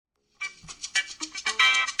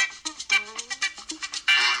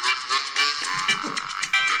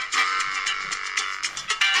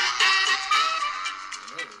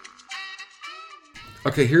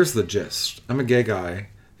Okay, here's the gist. I'm a gay guy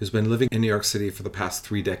who's been living in New York City for the past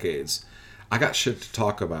 3 decades. I got shit to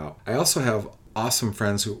talk about. I also have awesome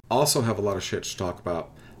friends who also have a lot of shit to talk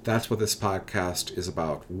about. That's what this podcast is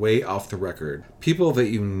about. Way off the record. People that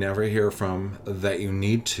you never hear from, that you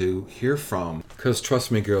need to hear from. Because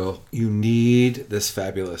trust me, girl, you need this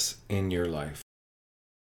fabulous in your life.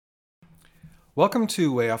 Welcome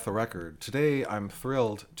to Way Off the Record. Today I'm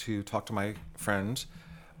thrilled to talk to my friend,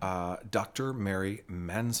 Dr. Mary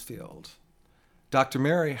Mansfield. Dr.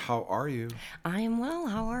 Mary, how are you? I am well.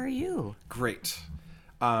 How are you? Great.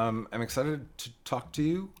 I'm excited to talk to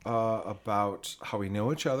you about how we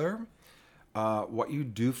know each other, what you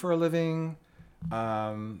do for a living,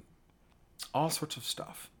 all sorts of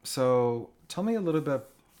stuff. So tell me a little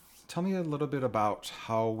bit about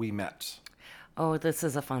how we met. Oh, this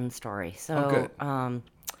is a fun story. Oh,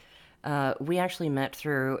 So, we actually met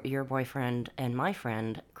through your boyfriend and my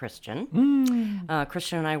friend, Christian.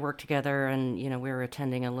 Christian and I worked together, and, we were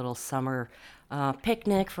attending a little summer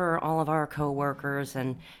picnic for all of our coworkers,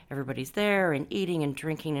 and everybody's there and eating and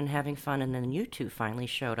drinking and having fun, and then you two finally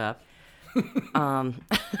showed up. Oh,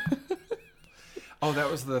 that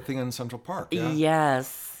was the thing in Central Park, yeah?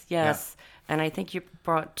 Yes. Yeah. And I think you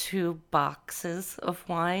brought 2 boxes of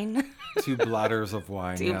wine. 2 bladders of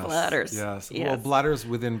wine. Two yes. bladders. Yes. Yes. Well, bladders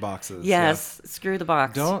within boxes. Yes. Screw the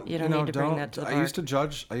box. Don't you don't need to bring that to the bar. I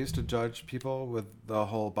used to judge people with the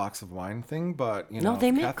whole box of wine thing, but No, they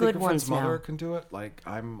if make Kathy good Griffin's ones mother now. can do it. Like,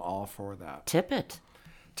 I'm all for that. Tip it.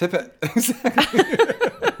 Tip it. Exactly.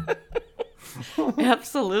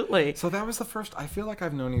 Absolutely. So that was the first. I feel like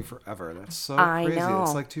I've known you forever. That's so I crazy. know.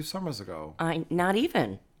 It's like 2 summers ago. Not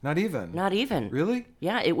even. Not even. Not even. Really?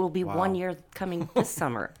 Yeah, it will be Wow. 1 year coming this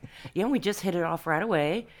summer. We just hit it off right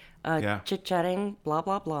away. Yeah. Chit-chatting, blah,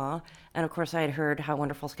 blah, blah. And, of course, I had heard how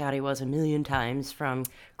wonderful Scotty was a million times from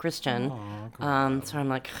Christian. So I'm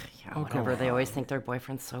like, yeah, whatever. They always think their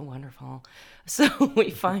boyfriend's so wonderful. So we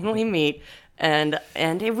finally meet, and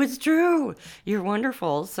it was true. You're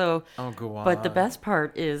wonderful. So, Go on. but the best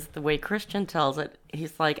part is the way Christian tells it.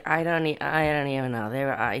 He's like, I don't even know.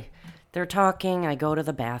 They're talking. I go to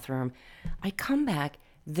the bathroom. I come back.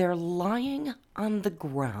 They're lying on the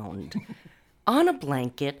ground, on a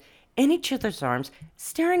blanket, in each other's arms,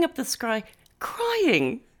 staring up the sky,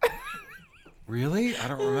 crying. Really? I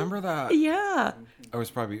don't remember that. Yeah.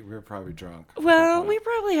 We were probably drunk. at that Well, point. we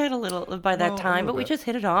probably had a little by that Well, a time, but little we bit. just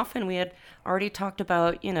hit it off, and we had already talked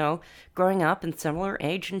about, growing up and similar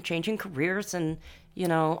age and changing careers and,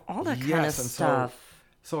 all that kind of Yes, and stuff.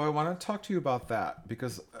 So I want to talk to you about that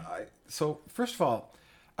because first of all,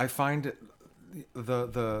 I find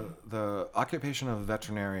the occupation of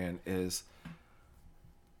veterinarian is,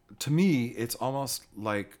 to me, it's almost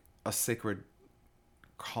like a sacred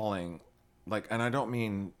calling, and I don't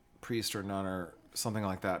mean priest or nun or something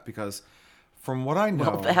like that, because from what I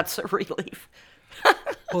know, Well, that's a relief.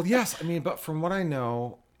 well, yes, but from what I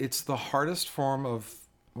know, it's one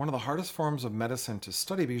of the hardest forms of medicine to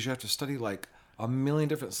study, because you have to study like a million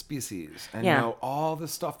different species and Yeah. know all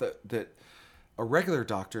this stuff that a regular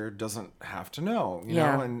doctor doesn't have to know,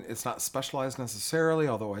 Yeah. and it's not specialized necessarily,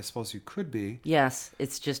 although I suppose you could be. Yes,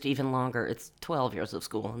 it's just even longer. It's 12 years of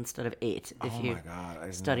school instead of 8 if Oh you my God, I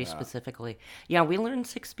didn't study know that. specifically. Yeah, we learned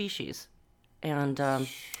 6 species. And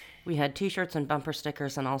we had T-shirts and bumper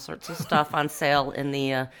stickers and all sorts of stuff on sale in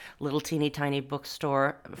the little teeny tiny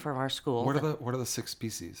bookstore for our school. What are the 6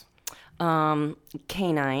 species?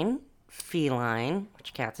 Canine, feline,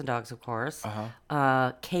 which cats and dogs, of course.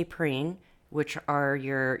 Caprine, which are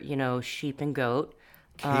your, sheep and goat.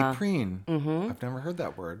 Caprine. I've never heard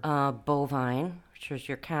that word. Bovine, which is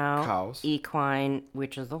your cow. Cows. Equine,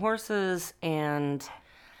 which is the horses, and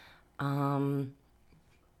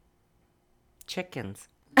chickens.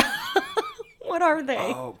 What are they?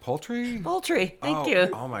 Oh, poultry? Poultry. Thank Oh, you.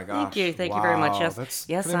 oh my Thank gosh. you. Thank you very much. Wow, Yes. that's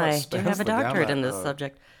Yes, pretty much I do spans have a the doctorate gamut in this of-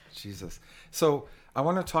 subject. Jesus. So I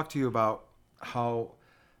want to talk to you about how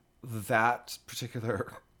that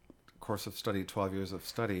particular course of study, 12 years of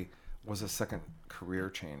study, was a second career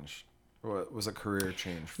change. Was a career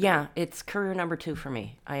change. For Yeah, it's career number 2 for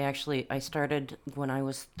me. I started when I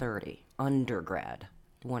was 30, undergrad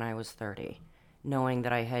when I was 30, knowing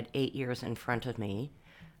that I had 8 years in front of me,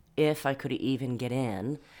 if I could even get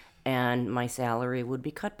in, and my salary would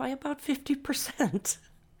be cut by about 50%.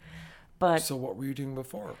 But So what were you doing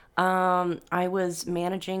before? I was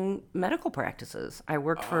managing medical practices. I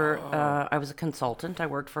worked for, I was a consultant. I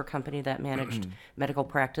worked for a company that managed medical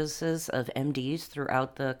practices of MDs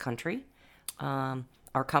throughout the country.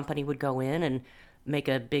 Our company would go in and make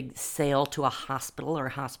a big sale to a hospital or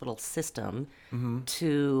hospital system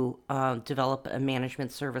to develop a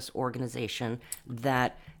management service organization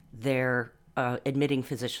that their admitting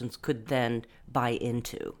physicians could then buy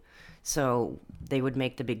into. So they would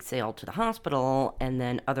make the big sale to the hospital, and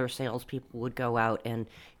then other salespeople would go out and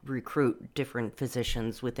recruit different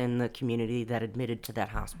physicians within the community that admitted to that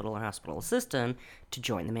hospital or hospital system to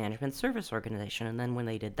join the management service organization. And then when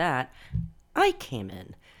they did that, I came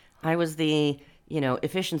in. I was the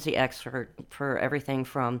efficiency expert for everything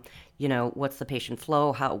from, what's the patient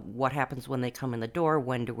flow, what happens when they come in the door,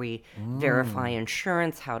 when do we verify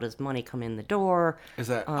insurance, how does money come in the door. Is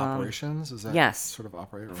that operations? Is that yes, sort of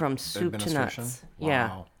operator from soup to nuts.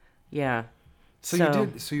 Wow. Yeah. So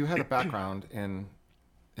you had a background in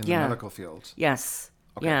the medical field. Yes.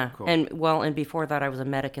 Okay, yeah. cool. And before that I was a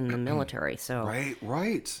medic in the military. So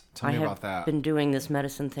Right. Tell me about that. I've been doing this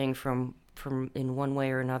medicine thing from in one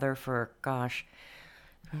way or another for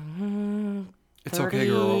It's okay,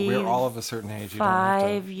 girl. We're all of a certain age. You don't have to...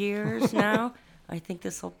 5 years now. I think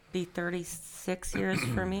this will be 36 years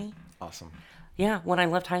for me. Awesome. Yeah, when I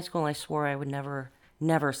left high school, I swore I would never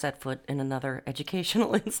set foot in another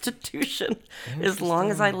educational institution. As long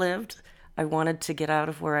as I lived, I wanted to get out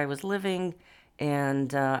of where I was living,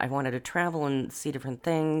 and I wanted to travel and see different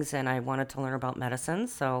things, and I wanted to learn about medicine.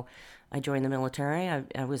 So I joined the military.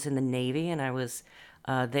 I was in the Navy, and I was...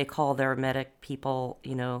 they call their medic people,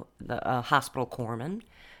 the hospital corpsman.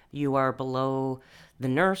 You are below the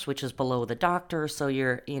nurse, which is below the doctor. So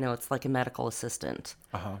you're, it's like a medical assistant.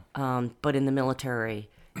 But in the military,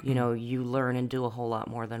 you learn and do a whole lot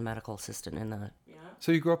more than medical assistant in the...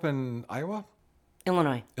 So you grew up in Iowa?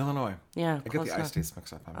 Illinois. Yeah, I get the I-states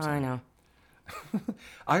mixed up. I know.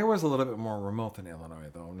 Iowa's a little bit more remote than Illinois,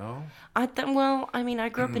 though, no? I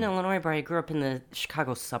grew up in Illinois, but I grew up in the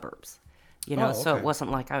Chicago suburbs. So it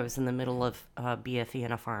wasn't like I was in the middle of BFE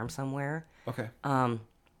in a farm somewhere. Okay.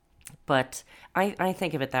 But I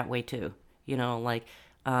think of it that way too. Like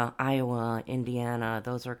Iowa, Indiana,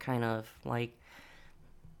 those are kind of like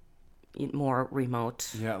more remote.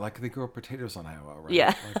 Yeah, like they grow potatoes in Iowa, right?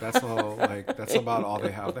 Yeah. That's about all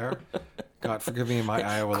they have there. God forgive me, my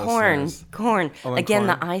Iowa listeners. Corn. Oh, again,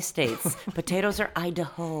 corn. the I-states. Potatoes are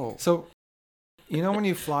Idaho. So, when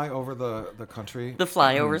you fly over the country, the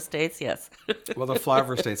flyover states, yes. Well, the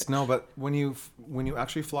flyover states, no, but when you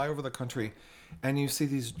actually fly over the country, and you see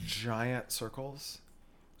these giant circles,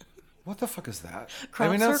 what the fuck is that?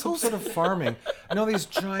 Crop that's circles? some sort of farming. These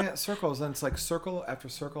giant circles, and it's like circle after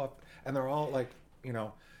circle, and they're all like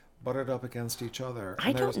butted up against each other.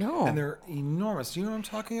 I don't know. And they're enormous. Do you know what I'm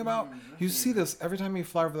talking about? You see this every time you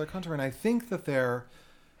fly over the country, and I think that they're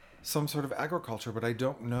some sort of agriculture, but I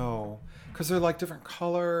don't know, because they're like different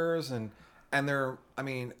colors, and they're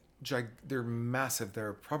they're massive.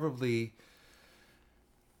 They're probably,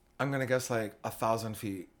 I'm gonna guess, like 1,000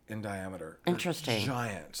 feet in diameter. Interesting. They're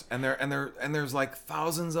giant, and there's like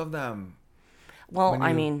thousands of them. Well,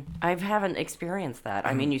 I haven't experienced that.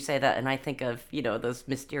 You say that, and I think of those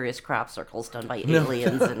mysterious crop circles done by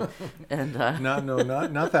aliens, and not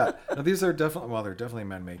that. No, these are they're definitely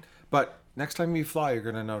man-made. But next time you fly, you're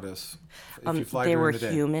gonna notice. If you fly they during were the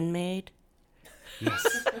day. human-made.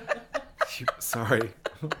 Yes. Sorry.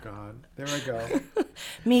 Oh God. There I go.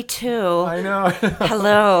 Me too. I know.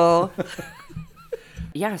 Hello.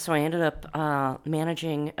 Yeah, so I ended up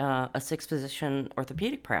managing a 6-physician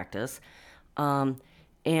orthopedic practice.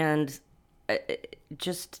 And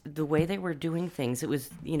just the way they were doing things, it was,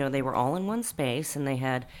 they were all in one space, and they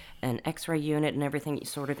had an x-ray unit and everything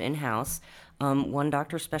sort of in-house. One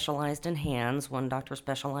doctor specialized in hands, one doctor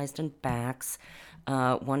specialized in backs.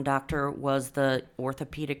 One doctor was the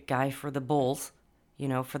orthopedic guy for the Bulls,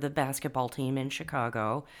 for the basketball team in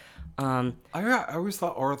Chicago. I always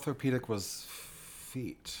thought orthopedic was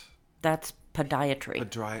feet. That's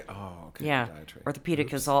podiatry. Oh, okay. Yeah. Podiatry.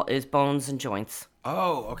 Orthopedic is bones and joints.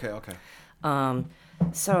 Oh, okay.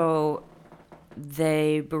 So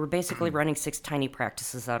they were basically running 6 tiny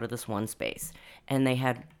practices out of this one space, and they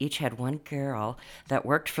each had one girl that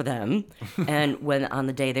worked for them. And when on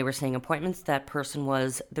the day they were seeing appointments, that person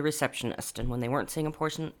was the receptionist, and when they weren't seeing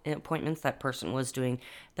appointments, that person was doing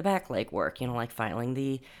the back leg work, like filing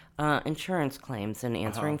the insurance claims and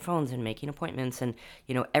answering phones and making appointments, and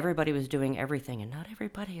everybody was doing everything, and not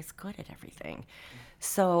everybody is good at everything.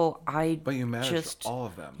 So But you managed all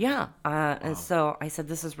of them. Yeah. And so I said,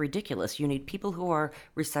 this is ridiculous. You need people who are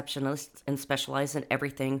receptionists and specialize in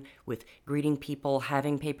everything with greeting people,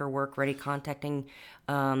 having paperwork ready, contacting,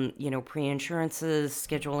 pre-insurances,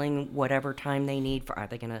 scheduling whatever time they need for, are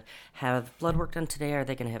they going to have blood work done today? Are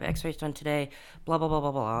they going to have x-rays done today? Blah, blah, blah,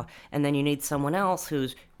 blah, blah. And then you need someone else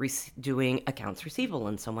who's doing accounts receivable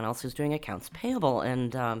and someone else who's doing accounts payable,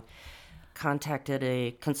 and contacted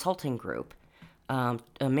a consulting group, a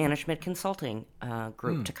management consulting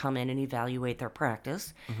group to come in and evaluate their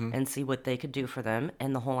practice and see what they could do for them.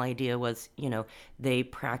 And the whole idea was, they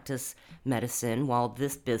practice medicine while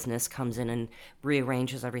this business comes in and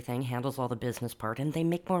rearranges everything, handles all the business part, and they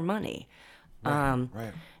make more money.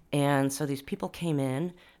 Right. And so these people came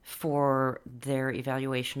in for their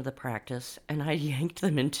evaluation of the practice, and I yanked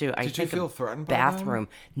them into Did you feel threatened by them? bathroom.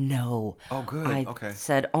 No. Oh, good. I Okay.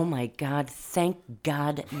 said, "Oh my God, thank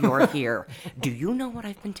God you're here. Do you know what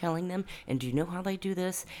I've been telling them? And do you know how they do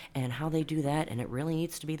this and how they do that? And it really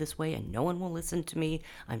needs to be this way, and no one will listen to me.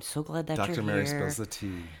 I'm so glad that Dr. you're Mary here." spills the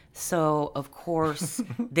tea. So, of course,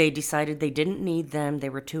 they decided they didn't need them. They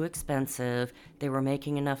were too expensive. They were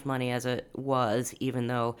making enough money as it was, even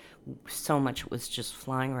though so much was just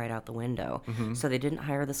flying right out the window. So they didn't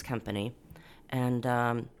hire this company. And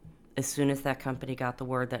as soon as that company got the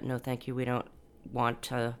word that, no, thank you, we don't want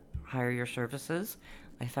to hire your services,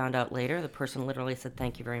 I found out later the person literally said,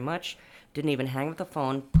 "Thank you very much," didn't even hang up the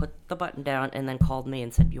phone, put the button down, and then called me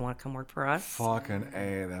and said, "You want to come work for us?" Fucking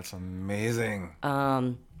A, that's amazing.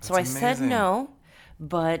 So I said amazing. no,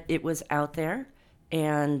 but it was out there.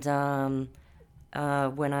 And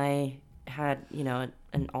when I had,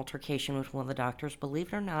 an altercation with one of the doctors, believe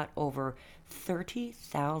it or not, over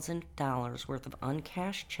 $30,000 worth of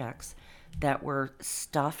uncashed checks that were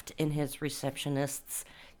stuffed in his receptionist's,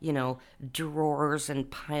 drawers and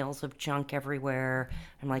piles of junk everywhere.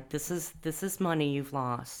 I'm like, this is money you've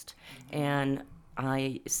lost. And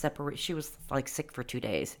she was like sick for 2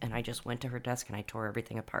 days, and I just went to her desk and I tore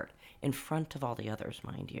everything apart in front of all the others,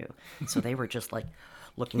 mind you. So they were just like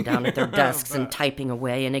looking down at their desks and typing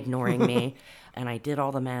away and ignoring me. And I did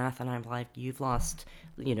all the math, and I'm like, you've lost,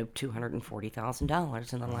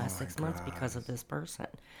 $240,000 in the last 6 months because of this person.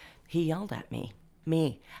 He yelled at me,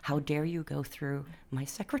 "How dare you go through my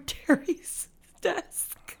secretary's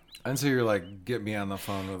desk?" And so you're like, get me on the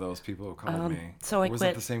phone with those people who called me. so I Was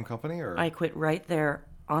quit. it the same company or? I quit right there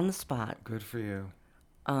on the spot. Good for you.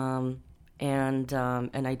 And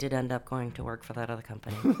I did end up going to work for that other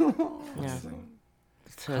company. Yeah.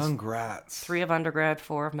 So it's Congrats. 3 of undergrad,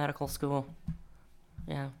 4 of medical school.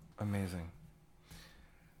 Yeah. Amazing.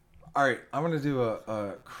 All right, I'm going to do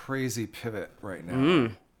a crazy pivot right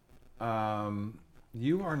now.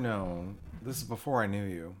 You are known, this is before I knew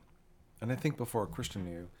you, and I think before Christian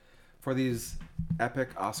knew you, for these epic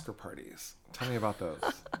Oscar parties. Tell me about those.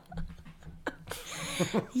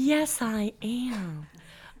 Yes, I am.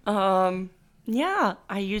 Yeah,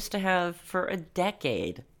 I used to have for a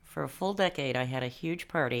full decade, I had a huge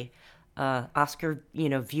party, Oscar,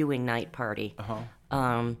 viewing night party.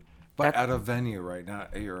 But at a venue, right?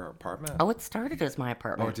 Not at your apartment? Oh, it started as my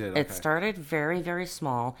apartment. Oh, it did? It Okay. started very, very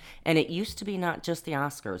small, and it used to be not just the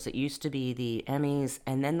Oscars. It used to be the Emmys,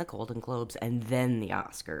 and then the Golden Globes, and then the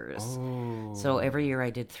Oscars. Oh. So every year I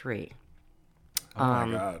did 3. Oh,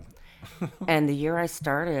 my God. And the year I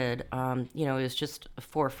started, it was just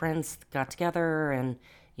 4 friends got together, and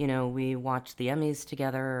we watched the Emmys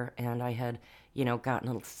together, and I had gotten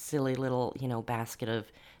a silly little basket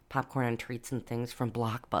of popcorn and treats and things from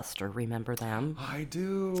Blockbuster. Remember them? I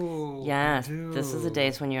do. Yes, I do. this is the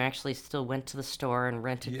days when you actually still went to the store and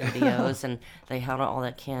rented videos, and they had all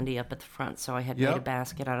that candy up at the front. So I had made a Yep.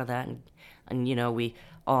 basket out of that, and we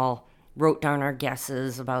all wrote down our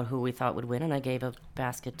guesses about who we thought would win, and I gave a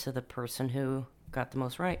basket to the person who got the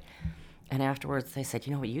most right. And afterwards, they said,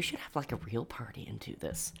 you should have like a real party and do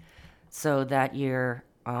this. So that year,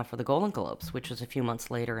 for the Golden Globes, which was a few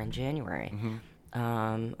months later in January,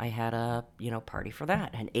 I had a party for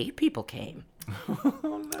that, and 8 people came.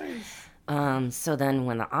 Oh, nice. So then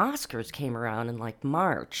when the Oscars came around in like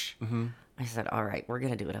March, I said, all right, we're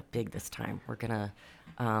going to do it up big this time. We're going to,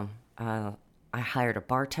 I hired a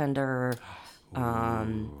bartender,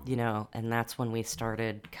 and that's when we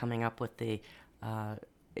started coming up with the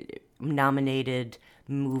nominated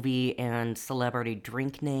movie and celebrity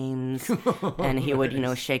drink names. And he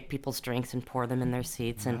would, shake people's drinks and pour them in their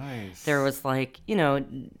seats. And Nice. there was like,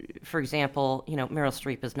 for example, Meryl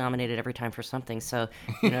Streep is nominated every time for something. So,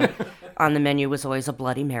 on the menu was always a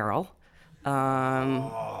Bloody Meryl.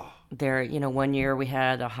 There, one year we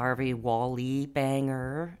had a Harvey Wall-E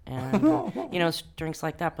banger and, drinks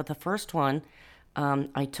like that. But the first one,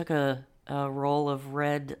 I took a roll of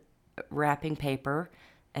red wrapping paper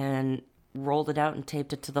and rolled it out and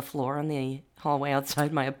taped it to the floor on the hallway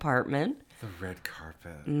outside my apartment. The red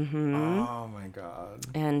carpet. Mm-hmm. Oh my God.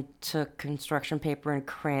 And took construction paper and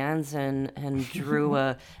crayons and drew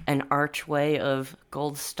an archway of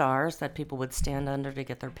gold stars that people would stand under to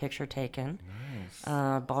get their picture taken. Nice.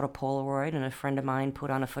 Bought a Polaroid, and a friend of mine put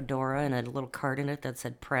on a fedora and a little card in it that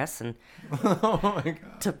said press, and Oh my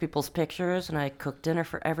God. took people's pictures. And I cooked dinner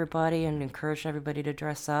for everybody and encouraged everybody to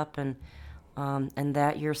dress up. And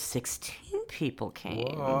that year 16 people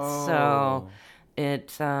came. Whoa. So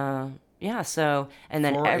it yeah, so and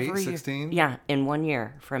then 4, 8, every 16? yeah, in 1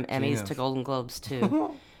 year, from Emmys Genius. to Golden Globes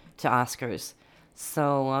to Oscars.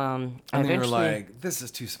 So And then you were eventually, like, this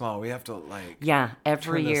is too small. We have to like. yeah,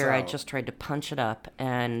 every turn this year I out. just tried to punch it up,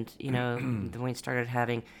 and then we started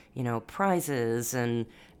having prizes and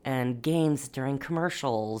games during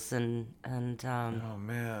commercials, and Oh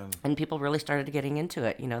man. and people really started getting into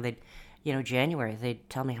it. They'd January they'd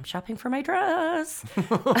tell me I'm shopping for my dress.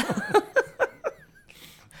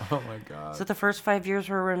 Oh my God. So the first 5 years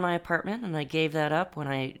we were in my apartment, and I gave that up when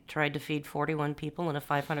I tried to feed 41 people in a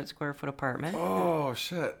 500 square foot apartment. Oh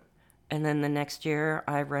shit. And then the next year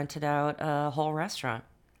I rented out a whole restaurant.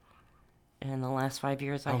 And the last 5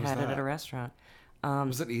 years I How was had it that? at a restaurant.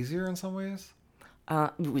 Was it easier in some ways?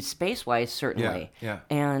 It was space-wise, certainly. Yeah.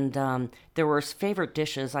 And there were favorite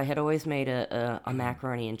dishes. I had always made a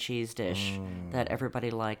macaroni and cheese dish that everybody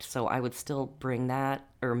liked. So I would still bring that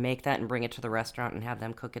or make that and bring it to the restaurant and have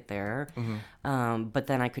them cook it there. But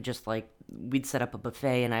then I could just we'd set up a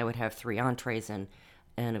buffet, and I would have 3 entrees, and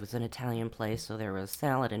it was an Italian place. So there was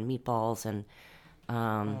salad and meatballs and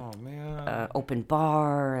Oh man. open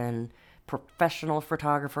bar and professional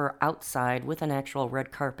photographer outside with an actual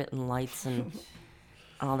red carpet and lights and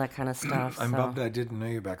all that kind of stuff. I'm so bummed I didn't know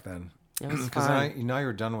you back then. it was Because fun. now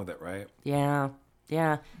you're done with it, right? Yeah.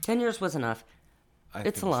 10 years was enough.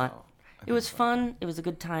 It's a think lot. so. I It was think so. fun. It was a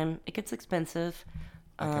good time. It gets expensive,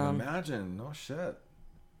 I can imagine. No shit.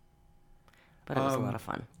 but it was a lot of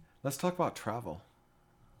fun. Let's talk about travel.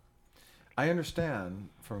 I understand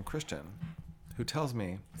from Christian, who tells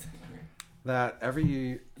me that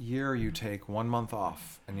every year you take 1 month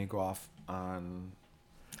off and you go off on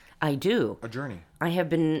I do. a journey. I have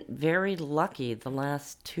been very lucky the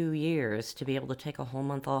last 2 years to be able to take a whole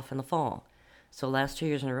month off in the fall. So last 2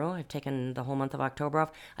 years in a row, I've taken the whole month of October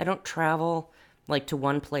off. I don't travel to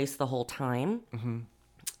one place the whole time.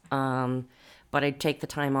 But I take the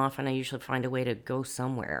time off, and I usually find a way to go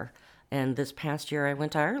somewhere. And this past year, I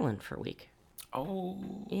went to Ireland for a week. Oh.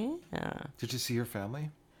 Yeah. Did you see your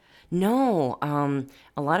family? No,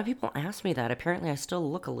 a lot of people ask me that. Apparently, I still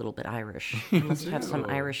look a little bit Irish. I must have some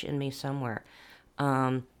Irish in me somewhere.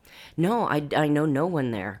 No, I know no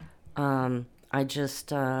one there. I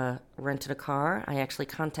just rented a car. I actually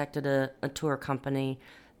contacted a tour company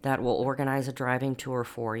that will organize a driving tour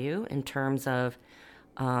for you in terms of,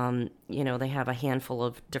 they have a handful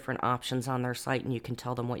of different options on their site, and you can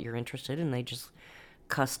tell them what you're interested in. They just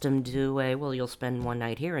custom do you'll spend 1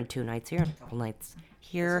 night here and 2 nights here and a couple nights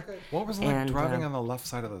here. What was it like And, driving on the left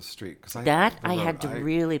side of the street? Cause I had to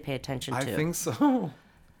really pay attention to. I think so.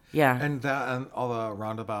 Yeah. And all the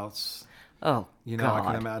roundabouts. Oh, I God.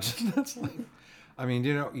 can imagine. That's like, I mean,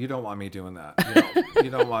 you don't want me doing that. You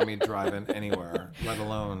don't want me driving anywhere, let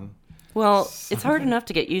alone. Well, it's hard enough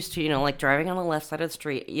to get used to, driving on the left side of the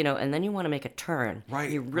street, and then you want to make a turn.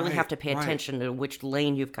 Right, You really right, have to pay right. attention to which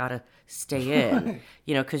lane you've got to stay in,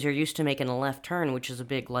 because you're used to making a left turn, which is a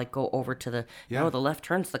big, go over to the, Yeah. no, the left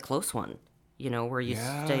turn's the close one, where you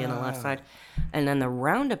stay on the left Yeah. side. And then the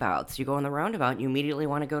roundabouts, you go on the roundabout, you immediately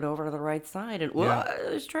want to go over to the right side, and, whoa, Yeah.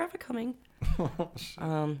 there's traffic coming. No,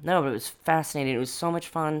 but it was fascinating. It was so much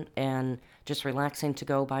fun and just relaxing to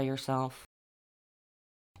go by yourself.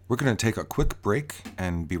 We're going to take a quick break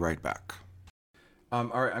and be right back. All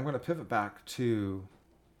right, I'm going to pivot back to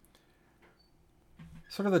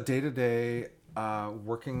sort of the day-to-day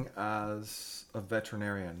working as a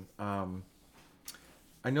veterinarian.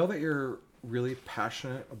 I know that you're really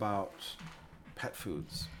passionate about pet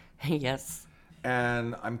foods, Yes.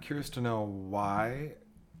 and I'm curious to know why.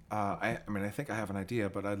 I mean, I think I have an idea,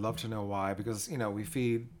 but I'd love to know why, because, we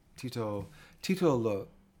feed Tito the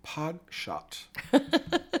pod shot,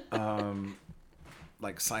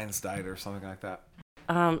 like science diet or something like that.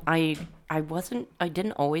 I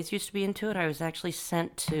didn't always used to be into it. I was actually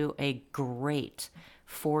sent to a great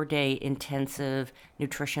 4-day intensive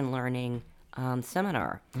nutrition learning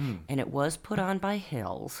seminar. And it was put on by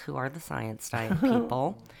Hills, who are the science diet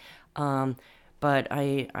people. But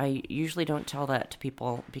I usually don't tell that to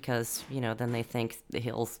people because, then they think the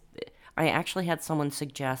Hills... I actually had someone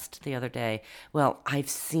suggest the other day, well, I've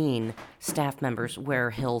seen staff members wear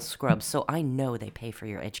Hills scrubs, so I know they pay for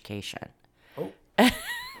your education. Oh.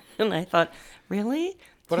 And I thought, really?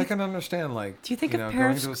 But I can understand, like, Do you think a pair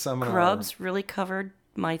going of to a seminar. scrubs really covered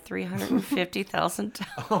my $350,000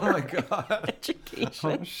 Oh my God.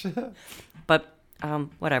 education? Oh shit. But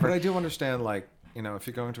whatever. But I do understand, like, if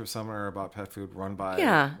you're going to a seminar about pet food run by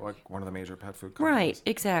Yeah. like one of the major pet food companies. Right,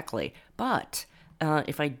 exactly. But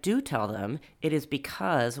if I do tell them, it is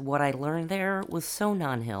because what I learned there was so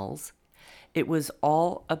non-hills. It was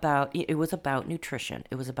about nutrition.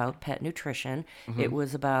 It was about pet nutrition. It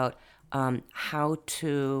was about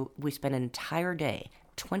we spent an entire day,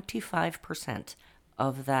 25%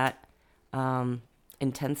 of that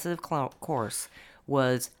intensive course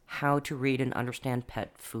was how to read and understand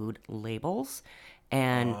pet food labels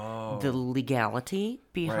and the legality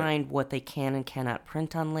behind what they can and cannot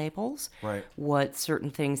print on labels, Right. what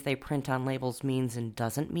certain things they print on labels means and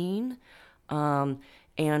doesn't mean.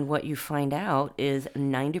 And what you find out is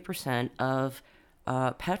 90% of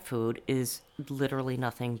pet food is literally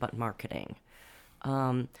nothing but marketing.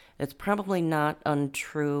 It's probably not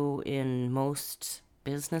untrue in most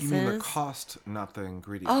businesses. You mean the cost, not the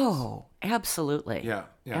ingredients? Oh, absolutely. Yeah.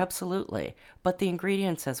 Absolutely. But the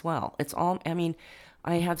ingredients as well. It's all,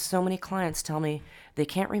 I have so many clients tell me they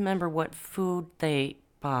can't remember what food they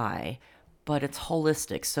buy, but it's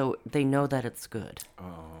holistic, so they know that it's good.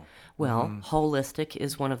 Oh. Well, holistic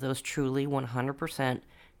is one of those truly 100%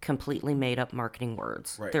 completely made up marketing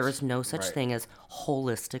words. Right. There is no such Right. thing as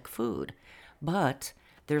holistic food. But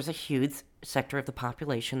there's a huge sector of the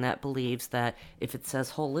population that believes that if it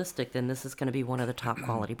says holistic, then this is going to be one of the top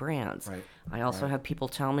quality brands. Right. I also have people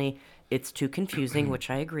tell me it's too confusing, which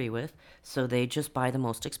I agree with, so they just buy the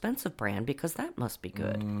most expensive brand because that must be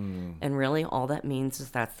good. And really, all that means is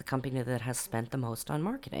that's the company that has spent the most on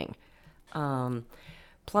marketing.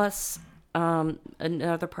 Plus,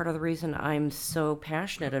 another part of the reason I'm so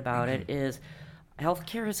passionate about it is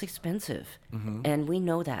healthcare is expensive, and we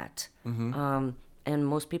know that. And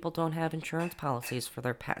most people don't have insurance policies for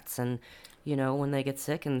their pets. And, when they get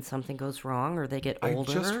sick and something goes wrong or they get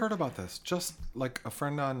older. I just heard about this. Just like a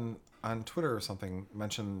friend on Twitter or something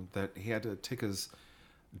mentioned that he had to take his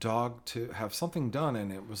dog to have something done,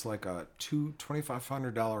 and it was like a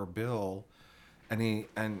 $2,500 bill, and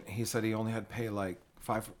he said he only had to pay like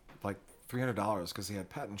 $300 because he had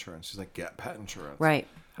pet insurance. She's like, get pet insurance. Right.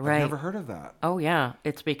 I've never heard of that. Oh, yeah.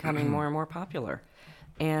 It's becoming more and more popular.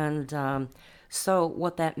 And so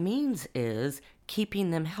what that means is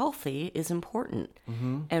keeping them healthy is important.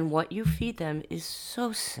 And what you feed them is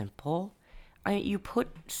so simple. You put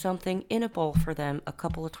something in a bowl for them a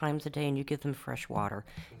couple of times a day and you give them fresh water.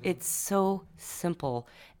 It's so simple.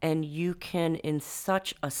 And you can, in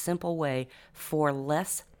such a simple way, for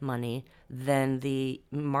less money than the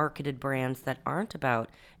marketed brands that aren't about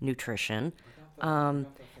nutrition.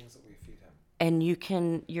 And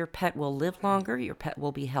your pet will live longer, your pet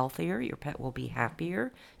will be healthier, your pet will be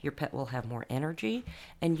happier, your pet will have more energy,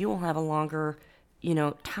 and you will have a longer,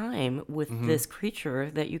 time with this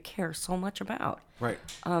creature that you care so much about. Right.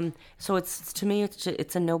 So to me,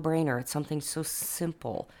 it's a no-brainer. It's something so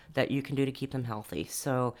simple that you can do to keep them healthy.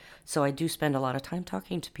 So I do spend a lot of time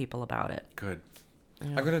talking to people about it. Good.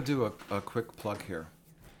 I'm going to do a quick plug here.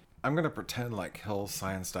 I'm going to pretend like Hill's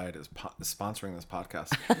Science Diet is sponsoring this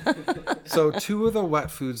podcast. So 2 of the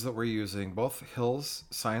wet foods that we're using, both Hill's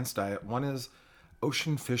Science Diet, one is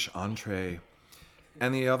ocean fish entree,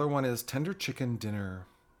 and the other one is tender chicken dinner.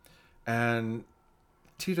 And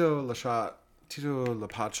Tito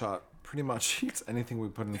Lapatshot pretty much eats anything we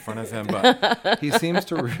put in front of him, but he seems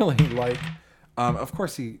to really like, of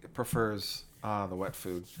course he prefers the wet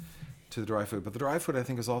food to the dry food, but the dry food I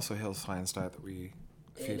think is also Hill's Science Diet that we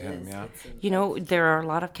feed him. Yeah. There are a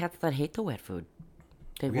lot of cats that hate the wet food.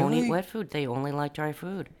 They won't Really? eat wet food. They only like dry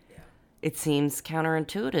food. Yeah. It seems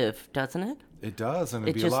counterintuitive, doesn't it? It does, and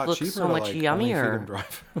it'd It be a just lot looks cheaper so to much only feed yummier. him dry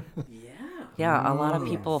food. Yeah, a lot of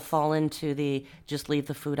people fall into the just leave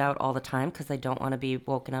the food out all the time because they don't want to be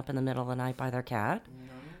woken up in the middle of the night by their cat.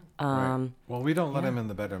 Right. Well, we don't let him in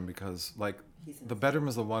the bedroom because, the bedroom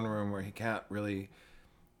is the one room where he can't really.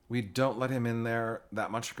 We don't let him in there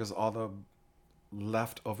that much because all the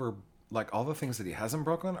leftover, all the things that he hasn't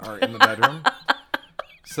broken are in the bedroom.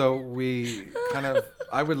 So we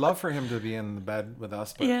I would love for him to be in the bed with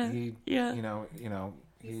us, but he's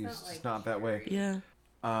just not that way. Yeah.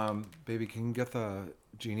 Baby, can you get the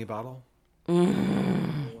genie bottle?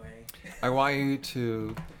 Mm. I want you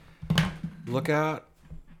to look at,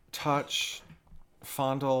 touch,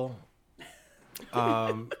 fondle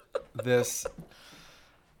this,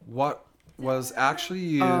 what was actually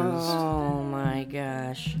used. Oh my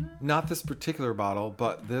gosh. Not this particular bottle,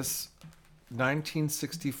 but this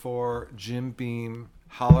 1964 Jim Beam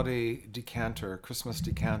holiday decanter, Christmas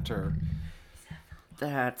decanter.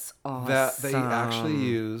 That's awesome. That they actually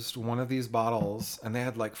used one of these bottles, and they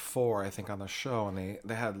had like 4, I think, on the show, and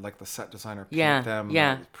they had like the set designer paint them.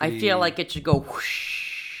 Yeah. Pretty... I feel like it should go whoosh.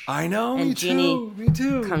 I know, And me Jeannie too. Me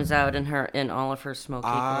too. Comes out in all of her smoky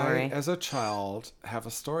glory. I, as a child, have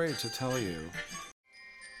a story to tell you.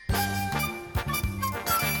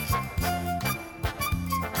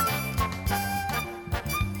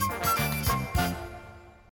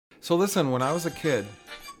 So listen, when I was a kid,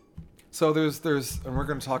 so there's, and we're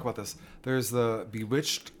going to talk about this. There's the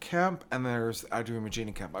Bewitched camp, and there's I Dream of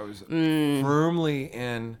Jeannie camp. I was firmly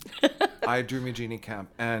in I Dream of Jeannie camp,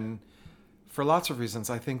 and for lots of reasons,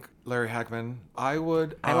 I think Larry Hagman. I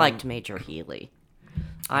liked Major Healy.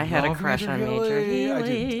 I had a crush on Major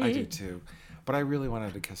Healy. I did too, but I really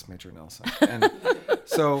wanted to kiss Major Nelson, and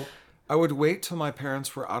so I would wait till my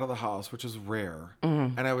parents were out of the house, which is rare,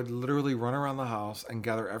 and I would literally run around the house and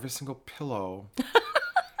gather every single pillow.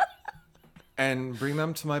 And bring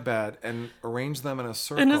them to my bed and arrange them in a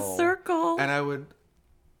circle. In a circle. And I would,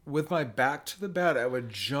 with my back to the bed, I would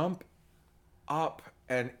jump up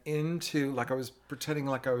and into, like I was pretending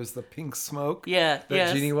like I was the pink smoke that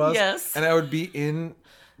Jeannie was. Yes. And I would be in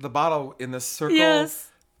the bottle in this circle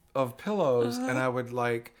of pillows. And I would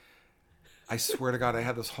like, I swear to God, I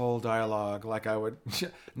had this whole dialogue. Like I would,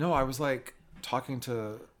 no, I was like talking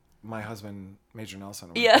to my husband, Major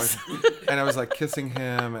Nelson. Yes. And I was like kissing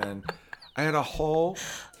him, and I had a whole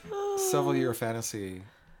several-year fantasy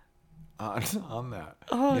on that.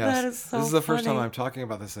 Oh, yes. That is so This is the first funny. time I'm talking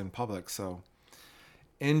about this in public, so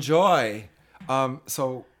enjoy.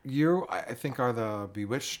 So you, I think, are the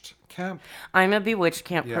Bewitched camp? I'm a Bewitched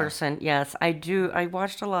camp person, yes. I do. I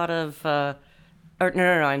watched a lot of... no,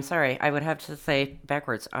 I'm sorry. I would have to say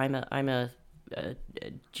backwards. I'm a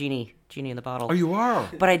Genie in the bottle. Oh, you are?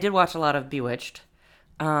 But I did watch a lot of Bewitched.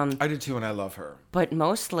 I did too, and I love her. But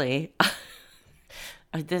mostly...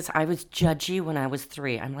 I was judgy when I was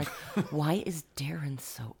 3. I'm like, why is Darren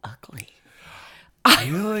so ugly?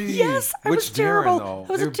 Really? Yes, I Which was terrible. Darren, though?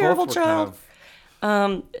 I was They a terrible both were child.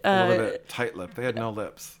 Kind of a little bit tight-lipped. They had no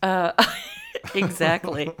lips.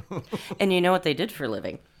 Exactly. And you know what they did for a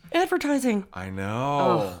living? Advertising. I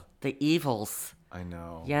know. Oh, the evils. I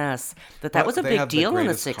know. Yes, that was a They big had deal in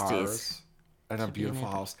the greatest 60s. cars and a beautiful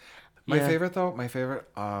house. My favorite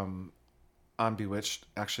on Bewitched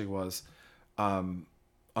actually was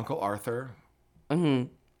Uncle Arthur,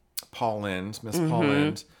 Paul Lind, Miss Paul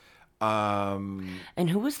Lind, and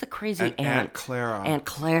who was the crazy aunt? Aunt Clara. Aunt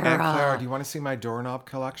Clara. Aunt Clara, do you want to see my doorknob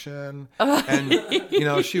collection?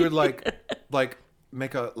 And she would like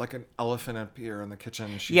make an elephant appear in the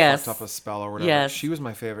kitchen. She fucked up a spell or whatever. Yes. She was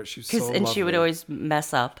my favorite. She was so lovely. And she would always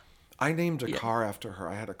mess up. I named a car after her.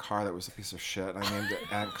 I had a car that was a piece of shit. I named it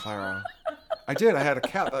Aunt Clara. I did. I had a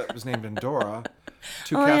cat that was named Endora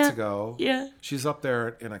 2 cats ago. Yeah. She's up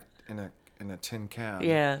there in a tin can.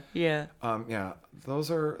 Yeah. Yeah. Those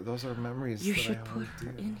are memories. You that should I put always her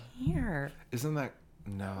do. in here. Isn't that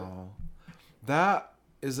no? That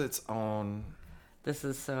is its own. This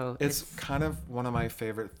is so. It's kind of one of my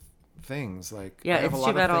favorite things. Like Yeah, I have it's a lot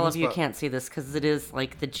too bad of all things, of you but can't see this because it is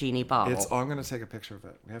like the Genie bottle. It's. Oh, I'm gonna take a picture of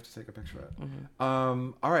it. We have to take a picture of it.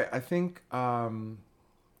 All right. I think.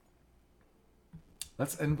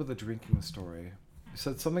 Let's end with a drinking story. You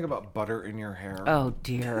said something about butter in your hair. Oh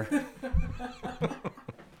dear.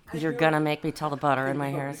 You're gonna make me tell the butter in my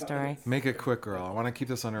hair story. Make it quick, girl. I want to keep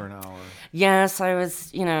this under an hour. Yes, I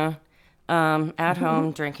was, at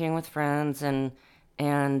home drinking with friends, and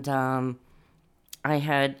I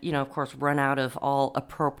had, of course, run out of all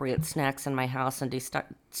appropriate snacks in my house, and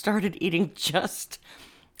started eating just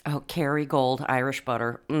Kerrygold Irish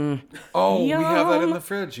butter. Oh, Yum. we have that in the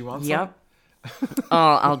fridge. You want some? Yep.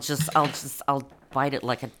 I'll bite it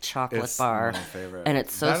like a chocolate It's bar. my favorite. And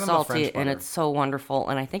it's so That and the salty French and butter. it's so wonderful.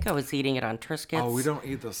 And I think I was eating it on Triscuits. Oh, we don't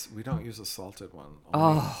eat this. We don't use a salted one.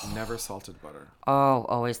 Never salted butter. Oh,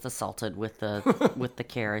 always the salted with the with the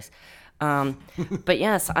carrots. But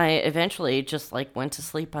yes, I eventually just went to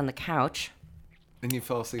sleep on the couch And you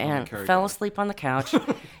fell asleep on and the Kerrygold. fell asleep on the couch.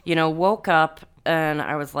 Woke up and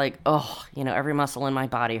I was like, oh, every muscle in my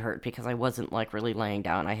body hurt because I wasn't really laying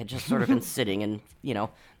down. I had just sort of been sitting and,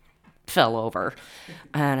 fell over.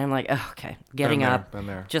 And I'm like, oh, okay, getting up, been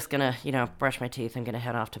there. just gonna, brush my teeth. I'm gonna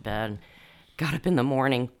head off to bed. Got up in the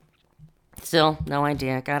morning. Still no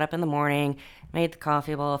idea. Got up in the morning, made the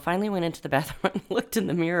coffee bowl, finally went into the bathroom and looked in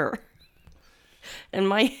the mirror. And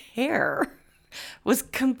my hair was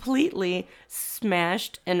completely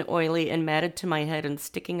smashed and oily and matted to my head and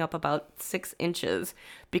sticking up about 6 inches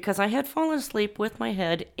because I had fallen asleep with my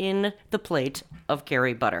head in the plate of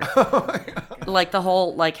Kerry butter. like the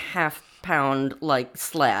whole like half-pound like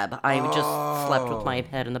slab. I just slept with my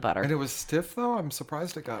head in the butter. And it was stiff though? I'm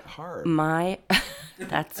surprised it got hard.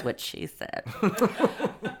 That's what she said.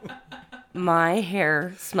 My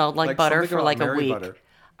hair smelled like Like butter something for about like a Mary week. butter.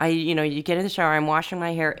 You get in the shower, I'm washing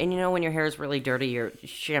my hair, and when your hair is really dirty, your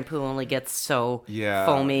shampoo only gets so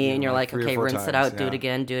foamy, and you're like, 3 or okay, 4 rinse it times, out, do it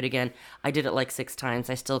again. I did it like 6 times.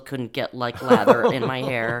 I still couldn't get like lather in my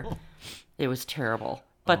hair. It was terrible,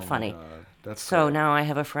 but funny. That's So great. now I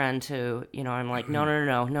have a friend who, I'm like,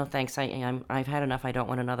 no, thanks. I've had enough. I don't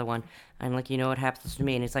want another one. I'm like, what happens to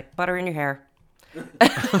me? And he's like, butter in your hair.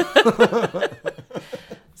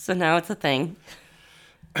 So now it's a thing.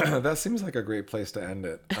 That seems like a great place to end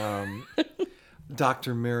it.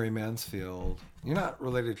 Dr. Mary Mansfield. You're not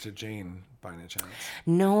related to Jane by any chance.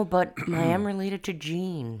 No, but I am related to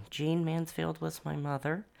Jean. Jean Mansfield was my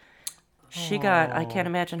mother. I can't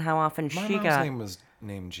imagine how often My she mom's got. name was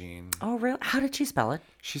named Jean. Oh, really? How did she spell it?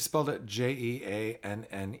 She spelled it Jeanne.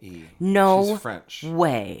 No She's French.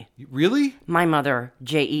 way. Really? My mother,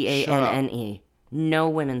 Jeanne. No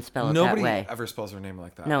women spell it Nobody that way. ever spells her name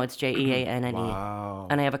like that. No, it's Jeanne. Wow.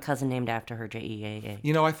 And I have a cousin named after her, Jeaa.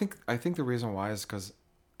 I think the reason why is because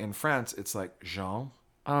in France it's like Jean,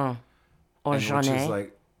 Oh, or which is Jeanne.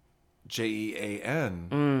 like Jean.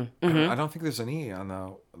 Mm-hmm. I don't think there's an e on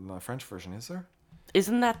the French version, is there?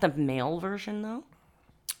 Isn't that the male version though?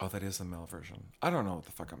 Oh, that is the male version. I don't know what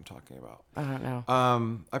the fuck I'm talking about. I don't know.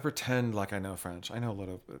 I pretend like I know French. I know a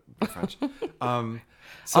little bit of French.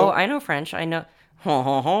 I know French. I know. Ho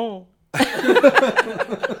ho ho.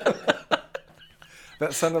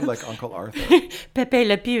 That sounded like Uncle Arthur. Pepe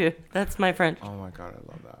Le Pew. That's my French. Oh my god,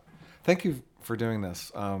 I love that. Thank you for doing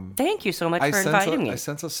this. Thank you so much for inviting me. I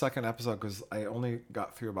sense a second episode because I only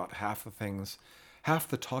got through about half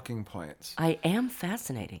the talking points. I am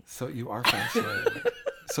fascinating. So you are fascinating.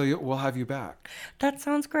 We'll have you back. That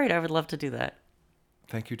sounds great. I would love to do that.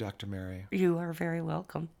 Thank you, Dr. Mary. You are very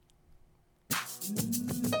welcome.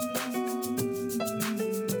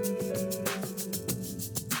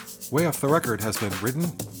 Way Off the Record has been written,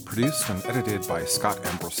 produced, and edited by Scott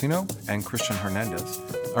Ambrosino and Christian Hernandez.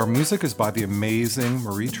 Our music is by the amazing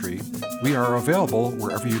Marie Tree. We are available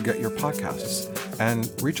wherever you get your podcasts. And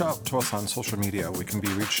reach out to us on social media. We can be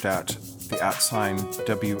reached at the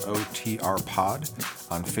 @WOTR pod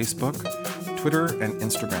on Facebook, Twitter, and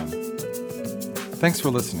Instagram. Thanks for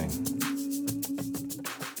listening.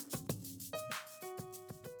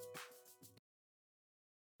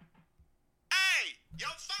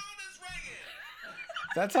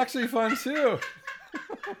 That's actually fun too.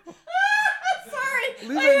 Sorry.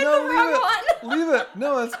 Leave it.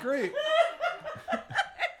 No, that's great.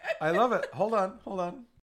 I love it. Hold on.